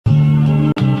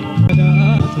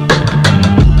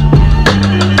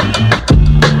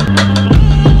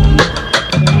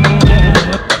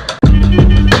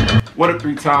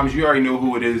times. You already know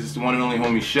who it is. It's the one and only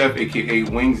homie Chef, aka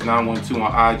Wings912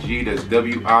 on IG. That's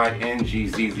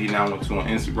WINGZZ912 on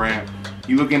Instagram.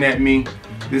 You looking at me?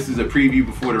 This is a preview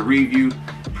before the review.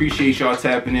 Appreciate y'all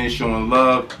tapping in, showing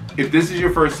love. If this is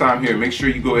your first time here, make sure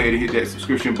you go ahead and hit that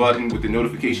subscription button with the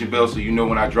notification bell so you know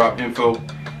when I drop info.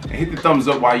 And hit the thumbs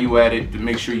up while you at it to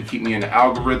make sure you keep me in the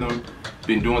algorithm.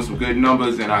 Been doing some good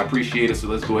numbers and I appreciate it, so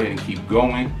let's go ahead and keep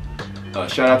going.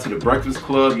 Shout out to the Breakfast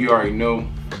Club. You already know.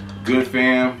 Good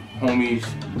fam, homies,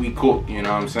 we cook, you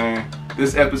know what I'm saying?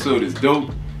 This episode is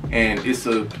dope, and it's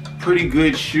a pretty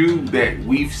good shoe that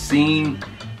we've seen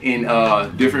in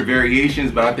different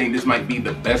variations, but I think this might be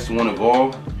the best one of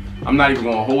all. I'm not even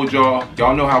gonna hold y'all.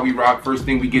 Y'all know how we rock. First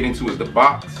thing we get into is the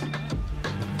box.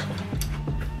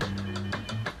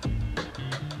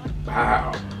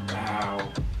 Wow, wow,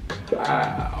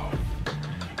 wow.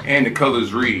 And the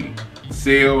colors read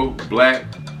Sail, black,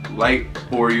 light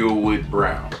Oreo with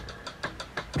brown.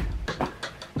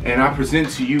 And I present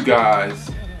to you guys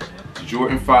the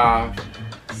Jordan 5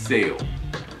 Sail.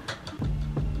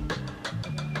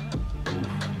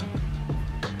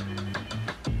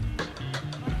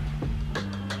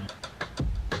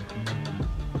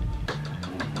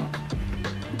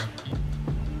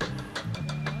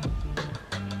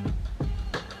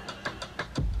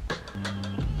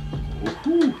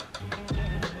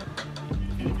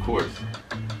 And of course.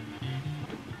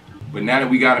 But now that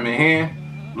we got them in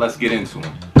hand, let's get into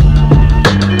them.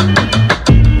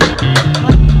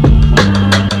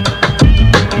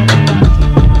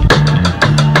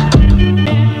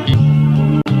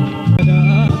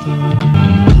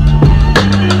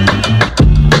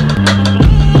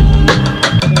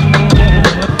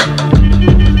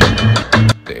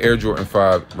 The Air Jordan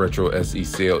 5 Retro SE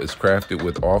Sail is crafted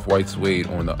with off-white suede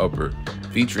on the upper,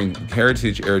 featuring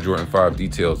heritage Air Jordan 5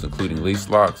 details including lace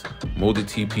locks, molded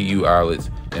TPU eyelets,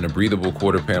 and a breathable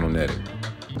quarter panel netting.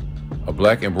 A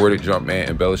black embroidered Jumpman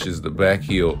embellishes the black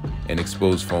heel and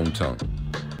exposed foam tongue.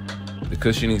 The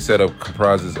cushioning setup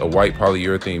comprises a white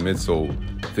polyurethane midsole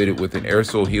fitted with an air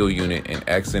sole heel unit and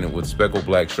accented with speckled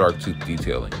black shark tooth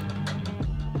detailing.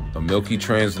 A milky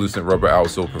translucent rubber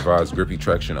outsole provides grippy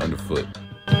traction underfoot.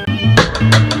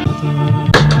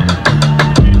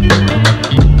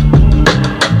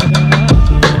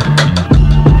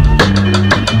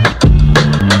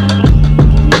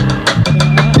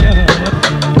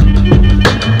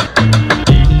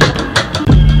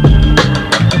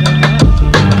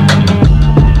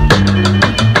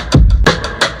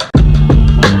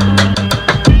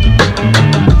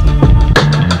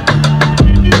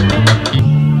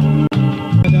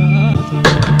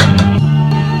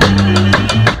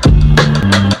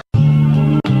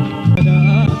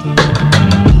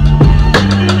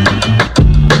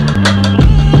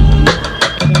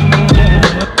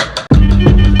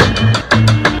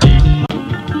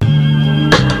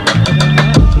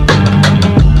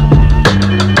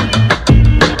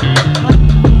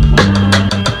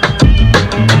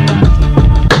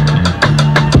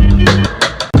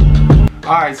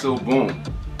 Alright, so boom,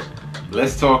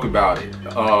 let's talk about it.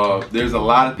 There's a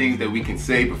lot of things that we can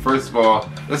say, but first of all,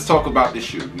 let's talk about the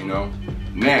shoe, you know.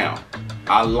 Now,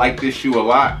 I like this shoe a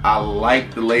lot. I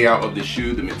like the layout of the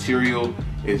shoe. The material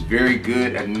is very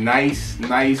good. A nice,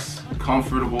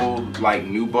 comfortable, like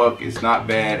nubuck. It's not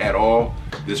bad at all.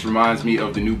 This reminds me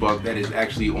of the nubuck that is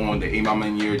actually on the A Mama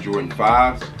Year Jordan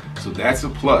 5s. So that's a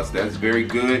plus. That's very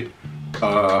good.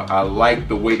 I like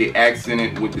the way they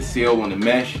accented with the sail on the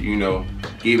mesh, you know,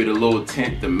 gave it a little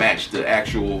tint to match the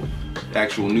actual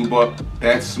nubuck.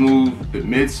 That's smooth. The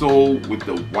midsole with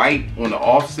the white on the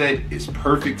offset is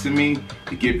perfect to me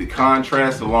to give the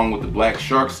contrast along with the black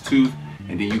shark's tooth,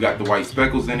 and then you got the white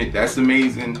speckles in it. That's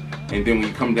amazing. And then when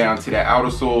you come down to that outer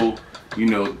sole, you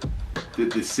know,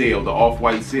 the sail, the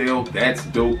off-white sail, that's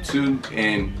dope too.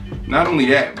 And not only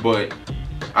that, but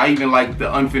I even like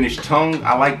the unfinished tongue.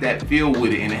 I like that feel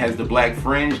with it, and it has the black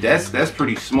fringe. That's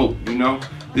pretty smoked, you know.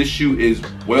 This shoe is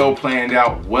well planned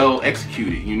out, well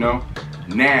executed, you know.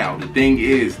 Now, the thing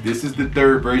is, this is the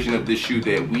third version of this shoe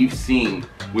that we've seen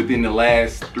within the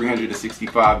last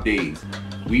 365 days.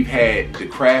 We've had the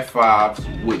Craft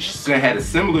 5s, which had a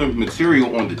similar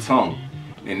material on the tongue,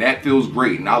 and that feels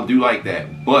great, and I do like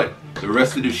that. But the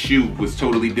rest of the shoe was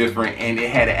totally different, and it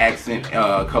had an accent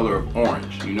color of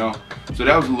orange, you know. So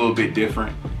that was a little bit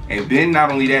different. And then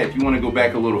not only that, if you want to go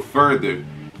back a little further,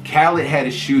 Khaled had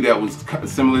a shoe that was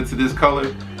similar to this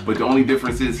color, but the only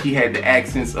difference is he had the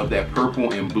accents of that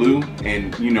purple and blue,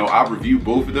 and you know, I reviewed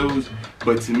both of those,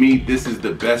 but to me this is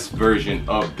the best version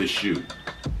of the shoe.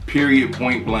 Period,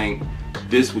 point blank.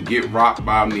 This would get rocked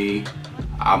by me.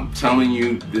 I'm telling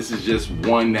you, this is just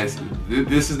one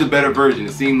this is the better version.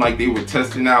 It seemed like they were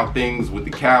testing out things with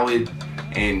the Khaled,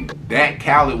 and that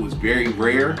Khaled was very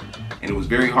rare and it was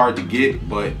very hard to get,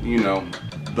 but you know,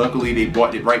 luckily they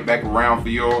brought it right back around for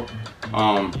y'all.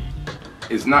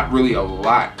 It's not really a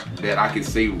lot that I can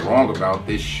say wrong about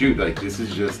this shoe. Like, this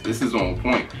is on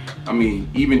point. I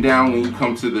mean, even down when you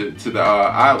come to the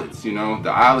eyelets, you know, the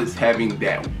eyelets having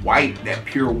that white, that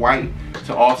pure white,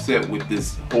 to offset with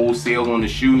this wholesale on the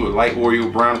shoe, or light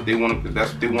Oreo brown, if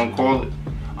that's what they want to call it.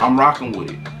 I'm rocking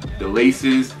with it. The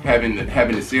laces, having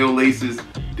the sail laces,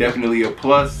 definitely a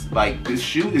plus. Like, this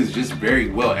shoe is just very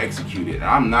well executed.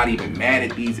 I'm not even mad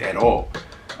at these at all.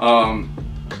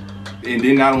 And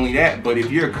then not only that, but if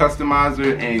you're a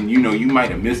customizer and you know you might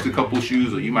have missed a couple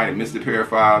shoes, or you might have missed a pair of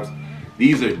fives,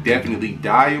 these are definitely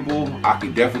dyeable. I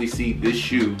can definitely see this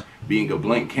shoe being a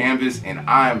blank canvas, and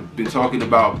I've been talking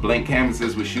about blank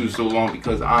canvases with shoes so long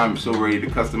because I'm so ready to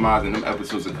customize, and them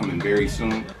episodes are coming very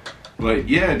soon. But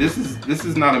yeah, this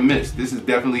is not a miss. This is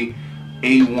definitely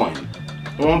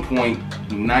A1, on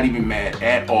point. Not even mad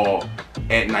at all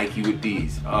at Nike with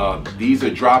these. These are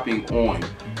dropping on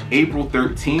April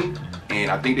 13th, and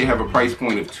I think they have a price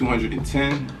point of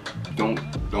 $210. Don't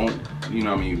you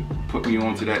know what I mean, put me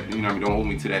on to that, you know what I mean, don't hold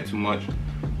me to that too much.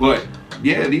 But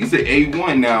yeah, these are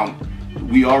A1. Now,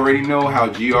 we already know how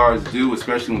GRs do,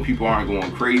 especially when people aren't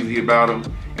going crazy about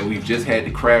them. And we've just had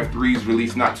the Craft 3s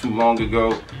released not too long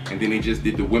ago, and then they just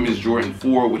did the women's Jordan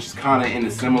 4, which is kind of in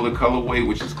a similar colorway,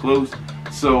 which is close.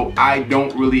 So I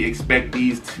don't really expect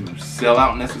these to sell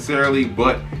out necessarily,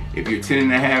 but if you're 10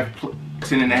 and a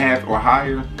half or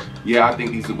higher, yeah, I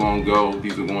think these are going to go.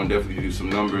 These are going to definitely do some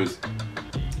numbers.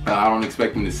 I don't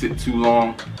expect them to sit too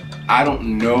long. I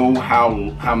don't know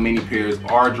how many pairs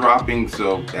are dropping,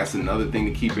 so that's another thing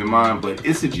to keep in mind, but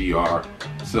it's a GR,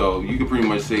 so you can pretty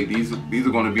much say these are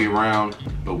going to be around,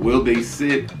 but will they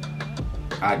sit?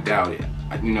 I doubt it.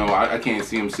 You know, I can't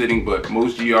see them sitting, but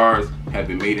most GRs have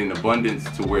been made in abundance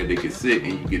to where they can sit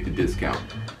and you get the discount,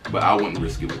 but I wouldn't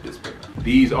risk it with this pair.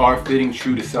 These are fitting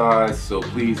true to size, so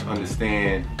please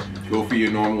understand, go for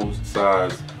your normal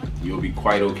size. You'll be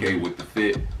quite okay with the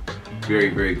fit. Very,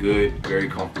 very good, very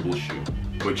comfortable shoe.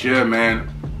 But yeah, man,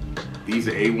 these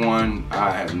are A1.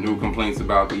 I have no complaints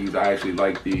about these. I actually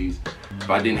like these. If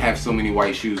I didn't have so many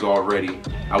white shoes already,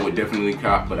 I would definitely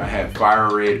cop, but I have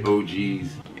fire red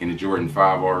OGs in the Jordan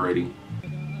 5 already.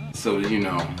 So, you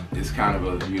know, it's kind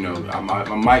of a, you know,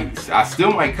 I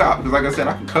still might cop, because like I said,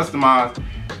 I can customize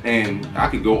and I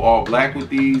could go all black with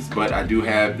these, but I do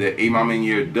have the A Ma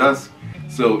Maniere Dusk.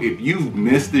 So if you've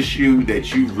missed the shoe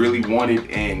that you really wanted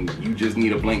and you just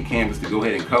need a blank canvas to go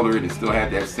ahead and color it and still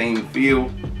have that same feel,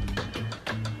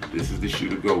 this is the shoe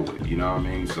to go with, you know what I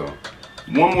mean? So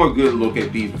one more good look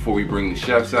at these before we bring the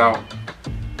chefs out.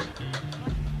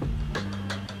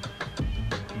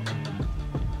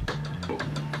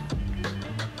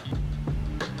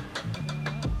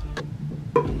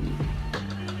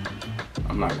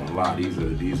 I'm not gonna lie,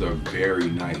 these are very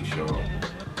nice, y'all.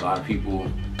 A lot of people,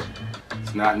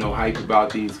 it's not no hype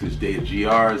about these because they're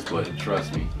GRs, but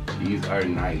trust me, these are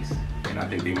nice, and I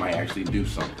think they might actually do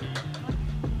something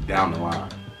down the line.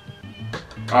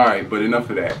 All right, but enough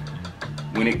of that.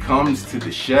 When it comes to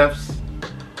the chefs,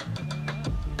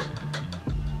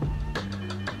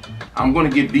 I'm gonna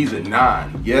give these a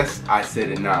 9. Yes, I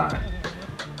said a 9.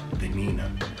 The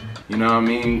Nina. You know what I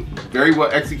mean? Very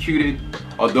well executed.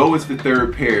 Although it's the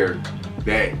third pair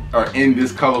that are in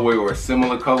this colorway or a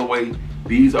similar colorway,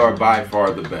 these are by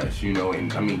far the best, you know.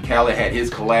 And I mean, Khaled had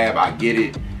his collab, I get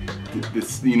it.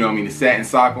 This, you know, I mean, the satin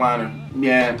sock liner,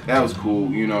 yeah, that was cool,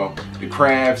 you know. The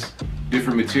crafts,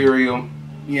 different material,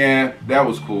 yeah, that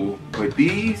was cool. But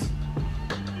these,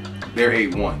 they're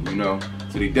A1, you know.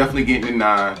 So they definitely getting a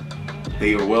 9.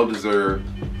 They are well deserved,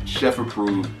 chef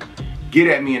approved. Get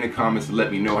at me in the comments and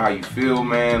let me know how you feel,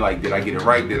 man. Like, did I get it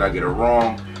right? Did I get it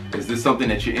wrong? Is this something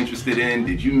that you're interested in?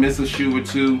 Did you miss a shoe or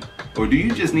two? Or do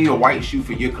you just need a white shoe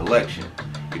for your collection?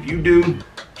 If you do,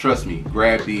 trust me,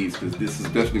 grab these, because this is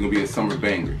definitely gonna be a summer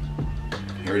banger.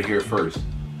 Heard it here first.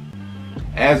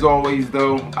 As always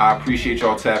though, I appreciate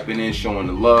y'all tapping in, showing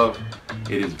the love.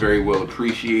 It is very well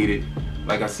appreciated.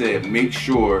 Like I said, make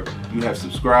sure you have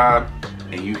subscribed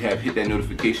and you have hit that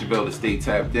notification bell to stay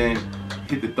tapped in.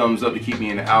 Hit the thumbs up to keep me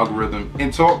in the algorithm,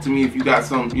 and talk to me if you got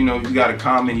some, you know, if you got a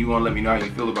comment, you want to let me know how you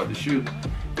feel about the shoe.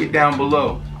 Get down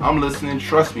below. I'm listening.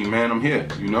 Trust me, man. I'm here,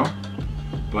 you know.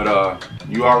 But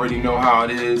you already know how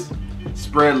it is.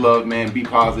 Spread love, man. Be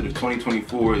positive.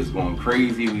 2024 is going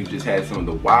crazy. We've just had some of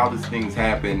the wildest things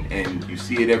happen, and you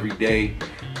see it every day.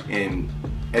 And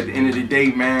at the end of the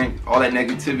day, man, all that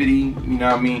negativity, you know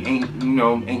what I mean,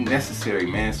 ain't necessary,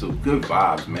 man. So good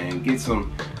vibes, man. Get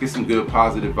some good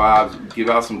positive vibes. Give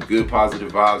out some good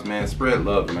positive vibes, man. Spread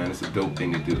love, man. It's a dope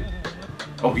thing to do.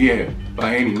 Oh yeah,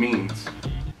 by any means,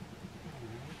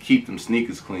 keep them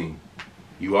sneakers clean.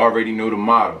 You already know the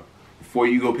motto. Before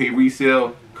you go pay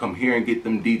resale, come here and get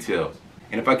them details.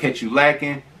 And if I catch you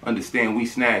lacking, understand we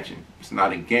snatching. It's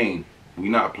not a game. We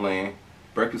not playing.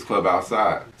 Breakfast Club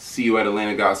outside. See you at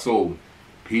Atlanta Got Soul.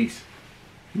 Peace.